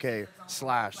it's like, okay,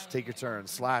 slash, take your turn,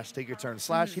 slash, take your turn,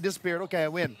 slash, he disappeared, okay, I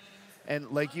win.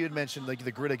 And like you had mentioned, like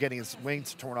the Grid getting his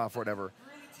wings torn off or whatever,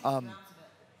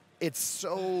 it's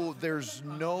so, there's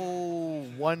no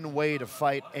one way to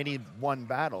fight any one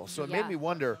battle. So it made me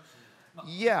wonder,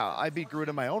 I beat Groot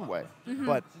in my own way,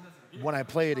 but when I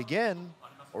play it again,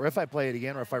 or if I play it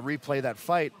again, or if I replay that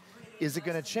fight, is it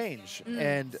going to change?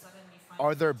 And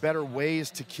are there better ways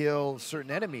to kill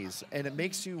certain enemies? And it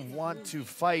makes you want to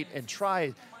fight and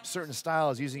try certain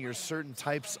styles using your certain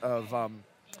types of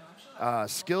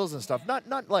skills and stuff.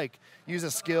 Not like use a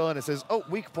skill and it says, oh,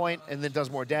 weak point, and then does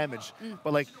more damage.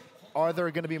 But like, are there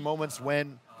going to be moments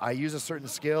when I use a certain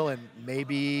skill and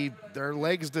maybe their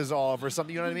legs dissolve or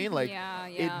something, you know what I mean? Like,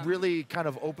 it really kind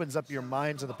of opens up your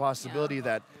mind to the possibility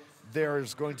that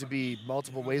there's going to be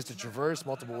multiple ways to traverse,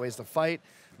 multiple ways to fight,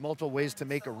 multiple ways to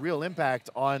make a real impact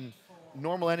on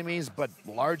normal enemies, but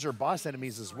larger boss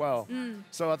enemies as well.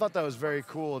 So I thought that was very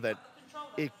cool that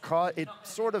it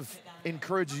sort of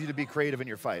encourages you to be creative in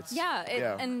your fights.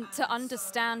 And to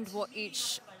understand what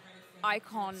each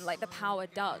icon, like the power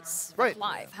does Right.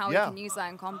 live, how you can use that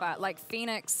in combat. Like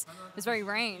Phoenix is very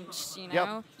ranged, you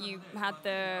know? You had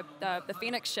the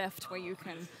Phoenix shift where you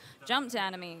can jump to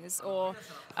enemies, or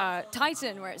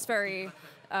Titan where it's very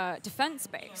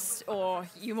defense-based, or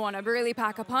you want to really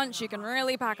pack a punch, you can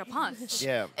really pack a punch.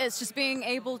 It's just being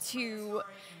able to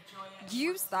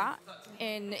use that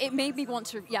it made me want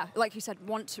to, like you said,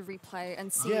 want to replay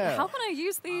and see how can I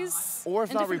use these. Or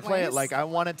if in not different replay it, ways? like I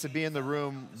wanted to be in the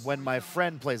room when my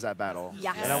friend plays that battle.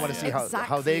 Yes. And I want to see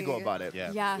how they go about it.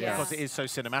 Yeah. Because it is so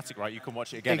cinematic, right? You can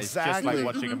watch it again. Exactly. It's just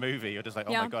like watching a movie. You're just like,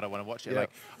 oh my God, I want to watch it. Like,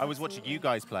 I was watching you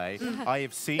guys play. I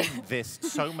have seen this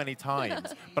so many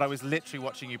times, but I was literally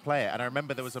watching you play it. And I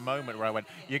remember there was a moment where I went,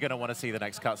 you're going to want to see the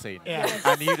next cutscene.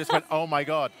 And you just went, oh my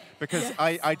God. Because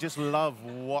I just love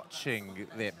watching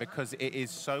it, because it is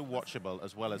so watchable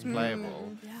as well as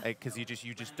playable. Because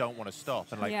you just don't want to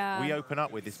stop. And like, we open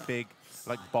up with this big,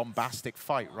 like, bombastic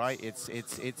fight, right?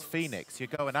 It's Phoenix. You're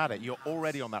going at it. You're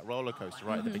already on that roller coaster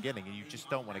right at the beginning, and you just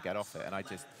don't want to get off it.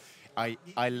 And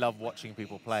I love watching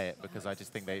people play it, because I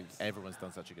just think everyone's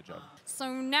done such a good job.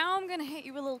 So now I'm going to hit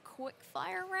you with a little quick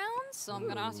fire round. So I'm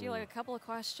going to ask you like a couple of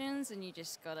questions, and you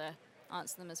just got to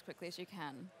answer them as quickly as you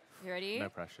can. You ready? No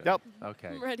pressure. Yep. Okay.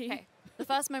 I'm ready. Okay. The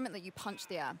first moment that you punched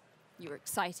the air, you were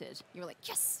excited. You were like,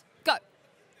 yes, go.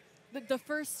 The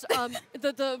first, oh,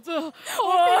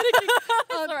 panicking.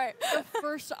 All right. The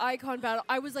first icon battle,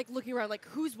 I was like looking around, like,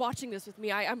 who's watching this with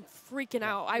me? I'm freaking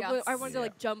out. Yes. I wanted to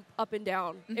like jump up and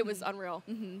down. It was unreal.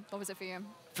 What was it for you?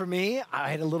 For me, I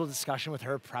had a little discussion with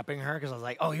her, prepping her, because I was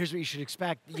like, oh, here's what you should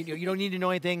expect. You don't need to know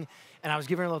anything. And I was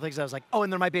giving her little things. I was like, oh,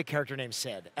 and there might be a character named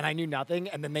Sid. And I knew nothing.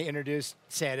 And then they introduced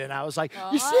Sid. And I was like,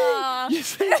 you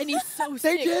see? And he's so They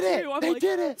sick did it. too. I'm They like,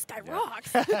 did it. This guy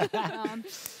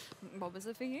rocks. What was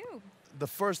it for you? The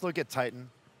first look at Titan.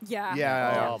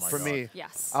 Yeah. Oh my for God. me,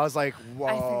 Yes. I was like, whoa.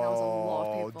 I think that was a lot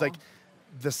of people. Like,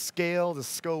 the scale, the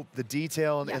scope, the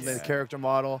detail, and the character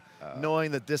model,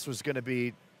 knowing that this was going to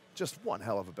be just one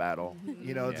hell of a battle.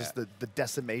 You know, just the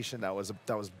decimation that was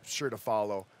sure to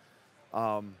follow.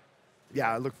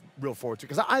 I look real forward to it,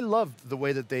 because I loved the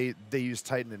way that they used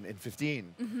Titan in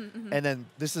 15. And then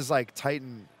this is like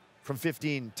Titan from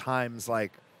 15 times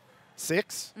like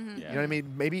 6. Mm-hmm. You know what I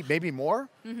mean? Maybe more.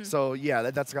 So yeah,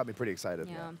 that's got me pretty excited.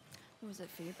 Yeah. What was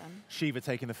it for you then? Shiva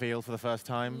taking the field for the first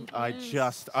time.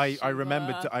 Yes. I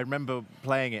remember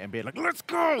playing it and being like, let's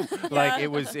go! Like it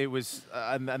was,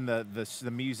 and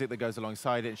the music that goes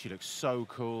alongside it, and she looks so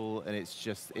cool, and it's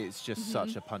just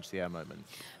such a punch the air moment.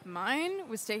 Mine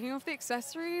was taking off the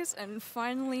accessories and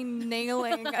finally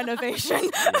nailing an ovation.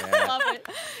 Yeah. Love it.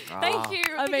 Thank you.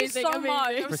 Amazing, Thank you so much.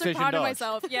 amazing. I'm Precision so proud of dodge.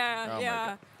 myself. Yeah, Oh my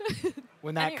yeah.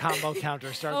 When that combo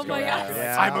counter starts Oh my going God. off, you're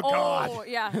Yeah. like, I'm a god. Oh,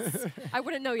 yes. I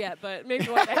wouldn't know yet, but maybe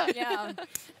one day. Yeah.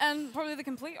 And probably the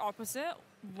complete opposite.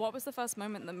 What was the first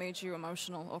moment that made you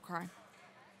emotional or cry?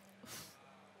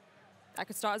 I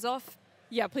could start us off.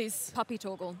 Yeah, please. Puppy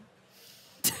toggle.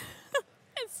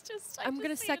 It's just. I'm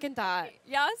gonna second that.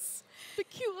 Yes. The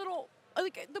cute little,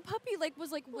 like the puppy, like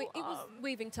was like it was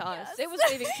waving to us. yes. It was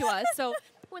waving to us. So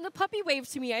when the puppy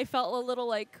waved to me, I felt a little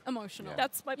like Emotional.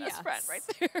 that's my best friend Yes. right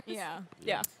there. Yeah.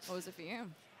 Yeah. What was it for you?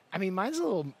 I mean, mine's a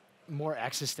little more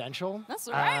existential. That's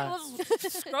all right.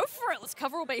 Let's go for it. Let's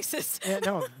cover all bases. Yeah,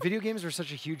 no, video games were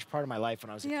such a huge part of my life when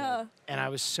I was a Yeah. kid. And I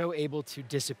was so able to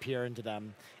disappear into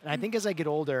them. And I think as I get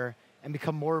older and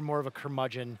become more and more of a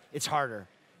curmudgeon, it's harder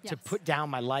to Yes. put down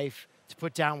my life, to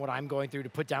put down what I'm going through, to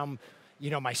put down,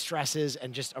 my stresses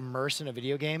and just immerse in a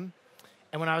video game.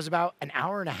 And when I was about an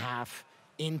hour and a half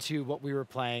into what we were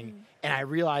playing and I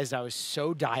realized I was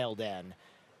so dialed in,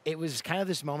 it was kind of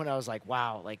this moment I was like,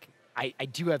 wow, like I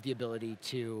do have the ability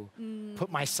to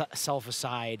put myself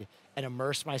aside and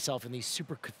immerse myself in these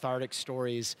super cathartic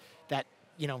stories that,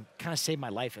 kind of saved my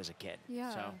life as a kid.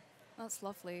 Yeah. So. That's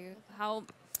lovely.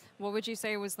 What would you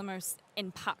say was the most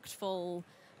impactful,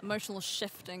 emotional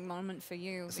shifting moment for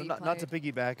you? So that you not to played?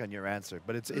 piggyback on your answer,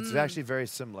 but it's actually very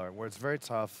similar, where it's very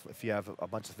tough if you have a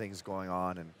bunch of things going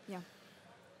on, and Yeah.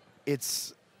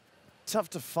 it's tough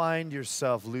to find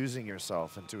yourself losing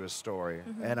yourself into a story.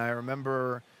 And I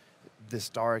remember this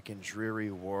dark and dreary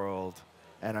world,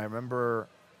 and I remember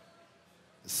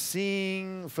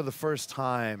seeing for the first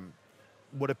time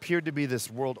what appeared to be this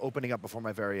world opening up before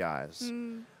my very eyes,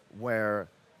 where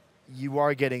you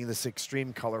are getting this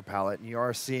extreme color palette, and you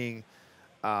are seeing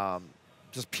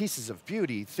just pieces of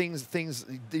beauty, things,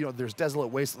 there's desolate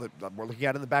wasteland that we're looking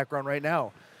at in the background right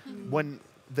now. When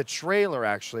the trailer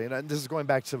actually, and this is going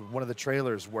back to one of the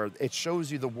trailers where it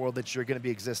shows you the world that you're going to be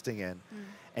existing in,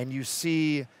 and you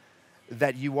see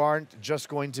that you aren't just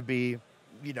going to be,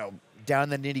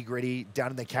 down in the nitty gritty, down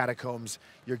in the catacombs.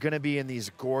 You're going to be in these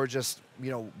gorgeous,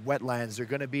 wetlands. You're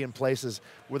going to be in places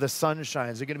where the sun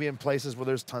shines. You're going to be in places where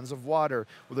there's tons of water,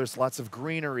 where there's lots of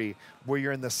greenery, where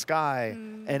you're in the sky.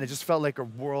 And it just felt like a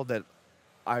world that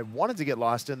I wanted to get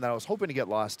lost in, that I was hoping to get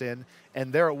lost in.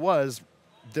 And there it was.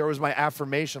 There was my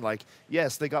affirmation, like,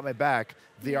 yes, they got my back.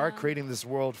 They are creating this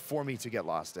world for me to get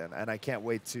lost in. And I can't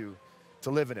wait to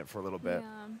live in it for a little bit.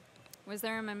 Yeah. Was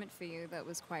there a moment for you that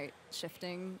was quite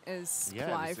shifting as Yeah,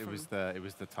 Clive it was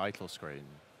the title screen.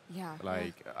 Yeah.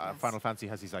 Like Yes. Final Fantasy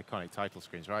has these iconic title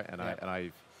screens, right?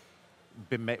 And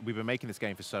we've been making this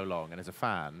game for so long, and as a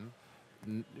fan,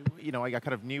 I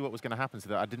kind of knew what was going to happen, so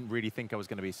that I didn't really think I was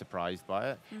going to be surprised by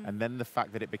it. And then the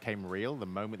fact that it became real, the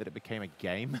moment that it became a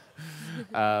game,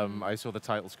 I saw the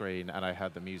title screen and I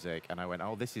heard the music, and I went,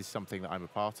 "Oh, this is something that I'm a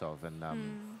part of." And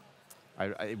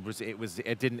I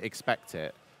didn't expect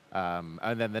it.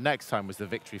 And then the next time was the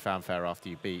victory fanfare after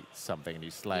you beat something and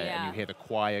you slay it, and you hear the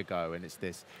choir go, and it's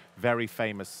this very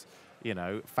famous,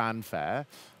 fanfare.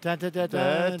 Dun, dun, dun,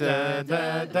 dun, dun,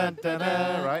 dun, dun, dun,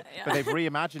 dun. Right? But they've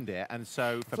reimagined it, and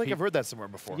so I for feel like I've people, heard that somewhere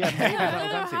before. yeah, maybe I Final don't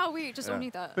know Fantasy. how we just all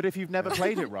knew that. But if you've never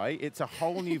played it, right, it's a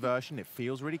whole new version. It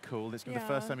feels really cool. It's gonna be the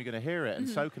first Yeah. time you're going to hear it. And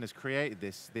Soken has created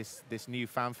this new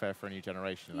fanfare for a new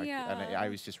generation. And Yeah. it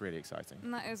was just really exciting.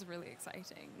 And that is really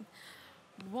exciting.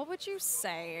 What would you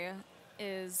say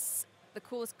is the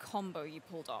coolest combo you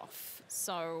pulled off?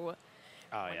 So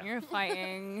when you're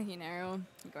fighting, you're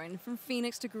going from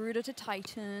Phoenix to Garuda to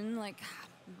Titan, like,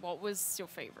 what was your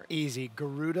favorite? Easy.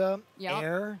 Garuda, Yep.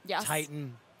 air, Yes.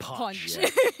 Titan, punch.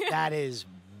 Punch. Yeah. That is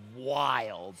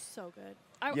wild. So good.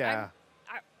 Yeah.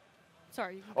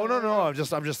 Sorry. you can Oh go. no! I'm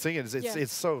just thinking. It's Yeah.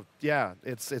 it's so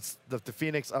It's the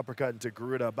Phoenix uppercut into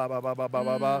Garuda, ba ba ba ba ba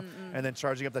ba ba, and then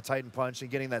charging up the Titan punch and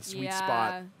getting that sweet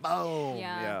spot. Boom!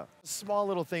 Yeah. Yeah. Small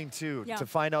little thing too Yeah. to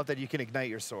find out that you can ignite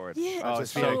your sword. Yeah. I Oh, just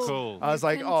it's so feel- cool. I was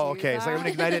like, can oh, do okay. So I'm gonna that.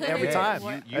 ignite it every Yeah.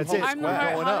 time. You That's hold it. I'm square.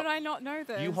 not, Going how up. did I not know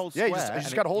this? You hold Yeah, square. you and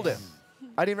just gotta hold it.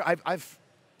 boom. I didn't. I've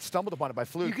stumbled upon it by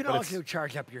fluke. You can but it's- also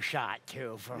charge up your shot,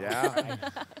 too. Yeah.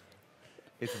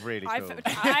 It's really I cool.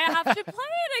 have to play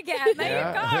it again. There Yeah.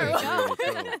 you go. It's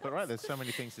really cool. But right, there's so many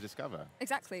things to discover.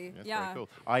 Exactly. That's yeah. very cool.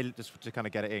 I just to kind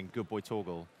of get it in, good boy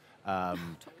Torgal.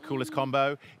 Coolest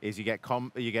combo is you get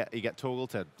Torgal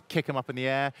to kick him up in the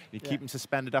air. You keep him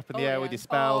suspended up in the air with your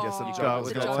spell. Oh. You go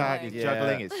with the attack. You're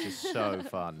juggling. Yeah. It's just so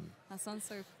fun. That sounds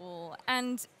so cool.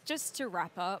 And just to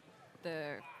wrap up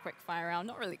the quick fire round,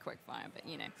 not really quick fire, but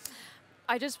you know,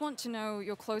 I just want to know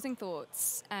your closing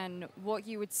thoughts and what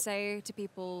you would say to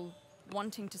people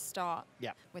wanting to start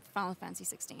with Final Fantasy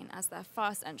XVI as their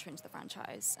first entry into the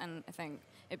franchise. And I think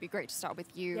it'd be great to start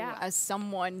with you as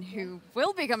someone who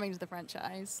will be coming to the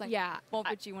franchise. Like, what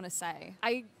would you want to say?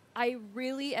 I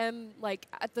really am, like,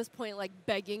 at this point, like,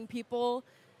 begging people,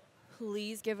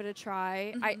 please give it a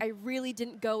try. I really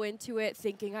didn't go into it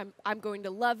thinking I'm going to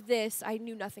love this. I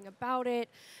knew nothing about it.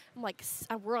 I'm like,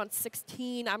 we're on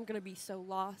 16. I'm going to be so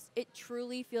lost. It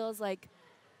truly feels like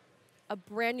a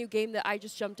brand new game that I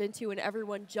just jumped into, and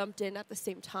everyone jumped in at the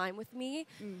same time with me.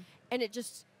 And it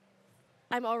just,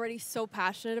 I'm already so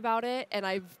passionate about it, and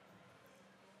I've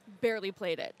barely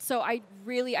played it. So I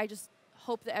just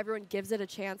hope that everyone gives it a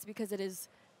chance, because it is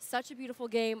such a beautiful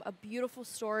game, a beautiful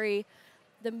story.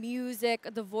 The music,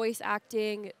 the voice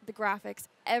acting, the graphics,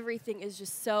 everything is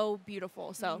just so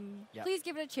beautiful. So please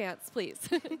give it a chance, please.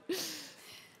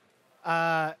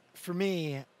 For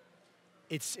me,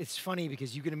 it's funny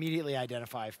because you can immediately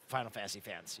identify Final Fantasy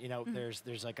fans. You know,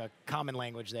 there's like a common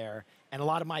language there, and a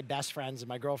lot of my best friends and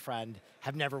my girlfriend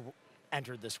have never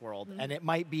entered this world, and it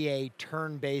might be a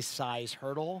turn-based size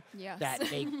hurdle that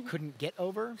they couldn't get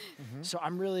over. So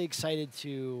I'm really excited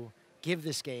to give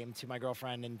this game to my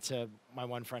girlfriend and to my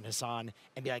one friend Hassan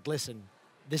and be like, listen,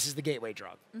 this is the gateway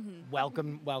drug.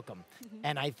 Welcome, welcome.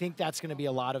 And I think that's going to be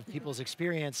a lot of people's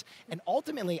experience. And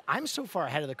ultimately, I'm so far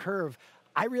ahead of the curve,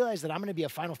 I realize that I'm going to be a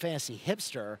Final Fantasy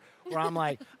hipster, where I'm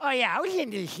like, oh yeah, I was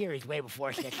into the series way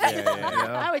before 16.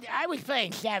 I was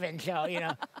playing 7, so you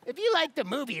know, if you like the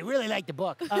movie, you really like the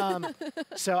book.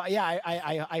 So yeah,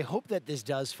 I hope that this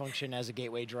does function as a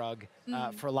gateway drug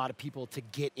for a lot of people to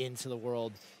get into the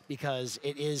world, because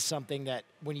it is something that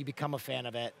when you become a fan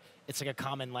of it, it's like a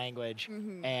common language.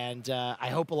 And I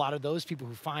hope a lot of those people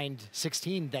who find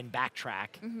 16 then backtrack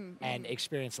and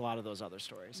experience a lot of those other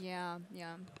stories. Yeah.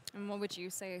 And what would you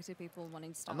say to people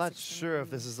wanting to start? I'm not 16? sure if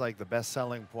this is like the best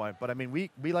selling point, but I mean,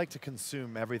 we like to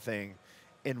consume everything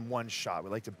in one shot. We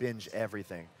like to binge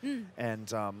everything.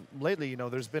 And lately, you know,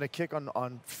 there's been a kick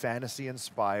on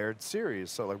fantasy-inspired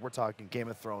series. So like we're talking Game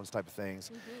of Thrones type of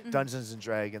things, Dungeons and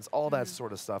Dragons, all that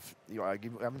sort of stuff. You know,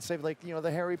 I would say like, you know,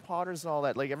 the Harry Potters and all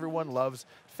that. Like everyone loves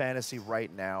fantasy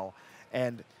right now.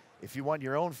 And if you want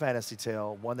your own fantasy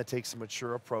tale, one that takes a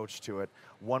mature approach to it,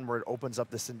 one where it opens up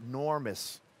this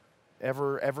enormous,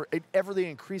 ever the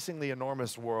increasingly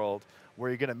enormous world where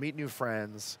you're going to meet new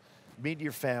friends, meet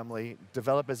your family,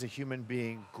 develop as a human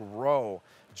being, grow,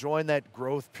 join that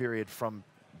growth period from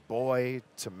boy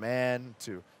to man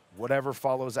to whatever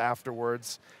follows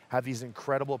afterwards, have these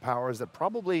incredible powers that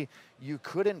probably you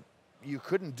couldn't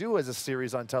do as a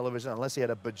series on television unless you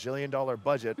had a bajillion-dollar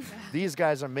budget. These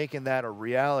guys are making that a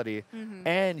reality,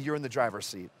 and you're in the driver's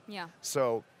seat. Yeah.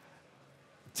 So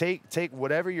take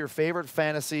whatever your favorite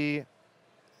fantasy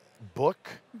book,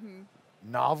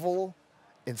 novel,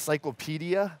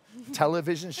 encyclopedia,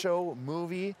 television show,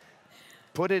 movie,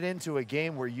 put it into a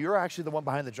game where you're actually the one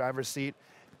behind the driver's seat.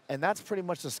 And that's pretty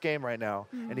much this game right now.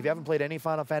 And if you haven't played any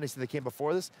Final Fantasy that came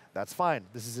before this, that's fine.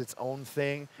 This is its own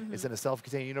thing. It's in a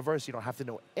self-contained universe. You don't have to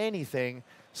know anything.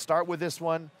 Start with this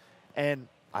one. And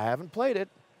I haven't played it,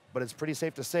 but it's pretty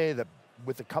safe to say that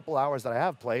with the couple hours that I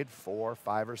have played, 4 or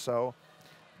 5 or so,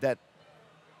 that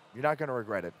you're not going to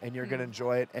regret it. And you're going to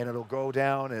enjoy it. And it'll go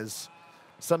down as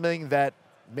something that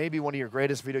maybe one of your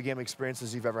greatest video game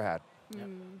experiences you've ever had.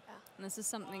 And this is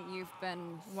something you've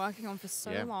been working on for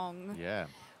so long. Yeah.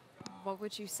 What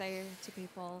would you say to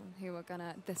people who are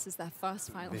gonna, this is their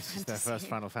first Final Fantasy? This is their first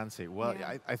Final Fantasy. Well,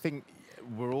 I think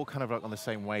we're all kind of like on the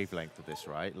same wavelength with this,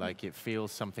 right? Like it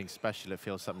feels something special, it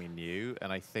feels something new.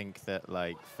 And I think that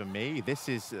like, for me, this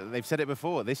is, they've said it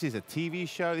before, this is a TV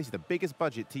show, this is the biggest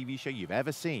budget TV show you've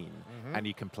ever seen, and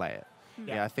you can play it.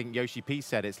 Yeah, I think Yoshi P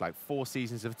said it's like 4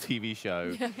 seasons of a TV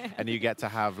show, and you get to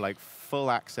have like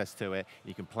full access to it.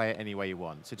 You can play it any way you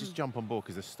want. So just jump on board,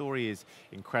 because the story is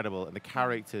incredible, and the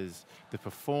characters, the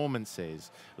performances.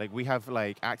 Like we have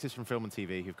like actors from film and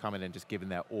TV who've come in and just given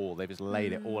their all. They've just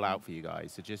laid it all out for you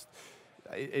guys. So just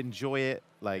enjoy it.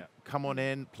 Like, come on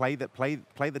in, play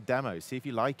the demo, see if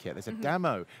you like it. There's a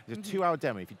demo. There's a 2-hour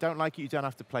demo. If you don't like it, you don't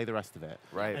have to play the rest of it.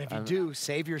 Right. And if you do,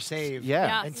 save your save.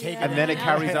 Yeah. And take And then it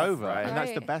carries over. Right. And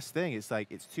that's the Right. best thing. It's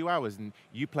like, it's 2 hours and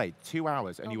you played 2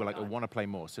 hours and you were like, I want to play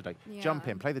more. So like, jump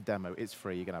in, play the demo. It's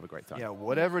free. You're going to have a great time. Yeah,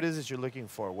 whatever it is that you're looking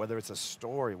for, whether it's a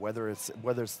story, whether it's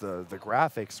the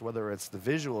graphics, whether it's the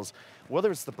visuals,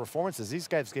 whether it's the performances, these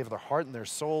guys gave their heart and their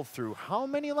soul through how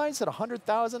many lines? At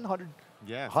 100,000?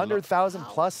 100,000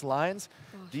 plus lines.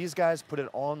 These guys put it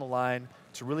all on the line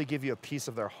to really give you a piece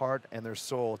of their heart and their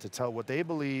soul to tell what they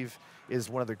believe is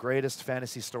one of the greatest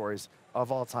fantasy stories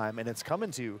of all time. And it's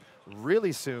coming to you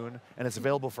really soon, and it's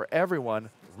available for everyone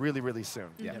really, really soon.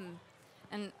 Yeah.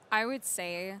 And I would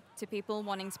say to people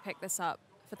wanting to pick this up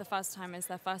for the first time as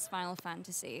their first Final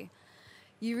Fantasy,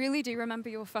 you really do remember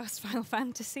your first Final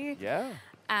Fantasy. Yeah.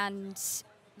 And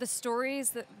the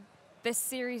stories that this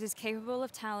series is capable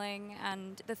of telling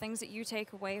and the things that you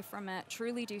take away from it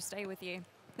truly do stay with you.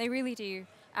 They really do.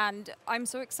 And I'm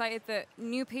so excited that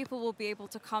new people will be able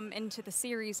to come into the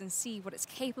series and see what it's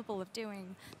capable of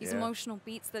doing, these emotional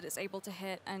beats that it's able to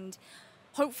hit and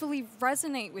hopefully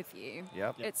resonate with you.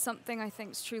 Yep. It's something I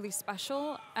think is truly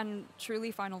special and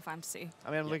truly Final Fantasy. I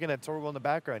mean, I'm looking at Torgal in the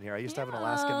background here. I used to have an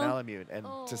Alaskan Malamute, and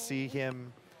to see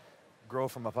him grow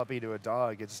from a puppy to a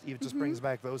dog, it just brings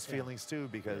back those feelings too,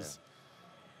 because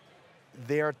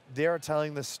they are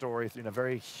telling this story in a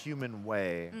very human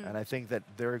way, and I think that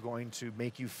they're going to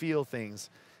make you feel things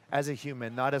as a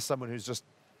human, not as someone who's just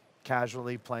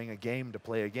casually playing a game to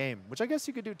play a game, which I guess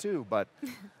you could do too, but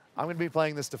I'm going to be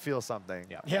playing this to feel something.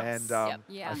 Yeah. Yes. And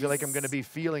I feel like I'm going to be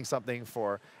feeling something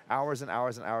for hours and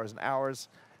hours and hours and hours,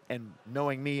 and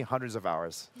knowing me, hundreds of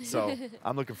hours. So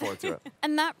I'm looking forward to it.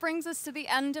 And that brings us to the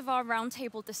end of our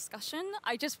roundtable discussion.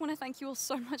 I just want to thank you all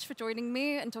so much for joining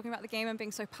me and talking about the game and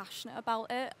being so passionate about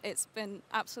it. It's been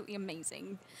absolutely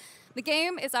amazing. The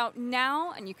game is out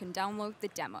now, and you can download the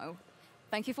demo.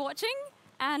 Thank you for watching,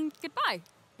 and goodbye.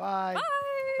 Bye. Bye.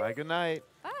 Bye, good night.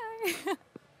 Bye.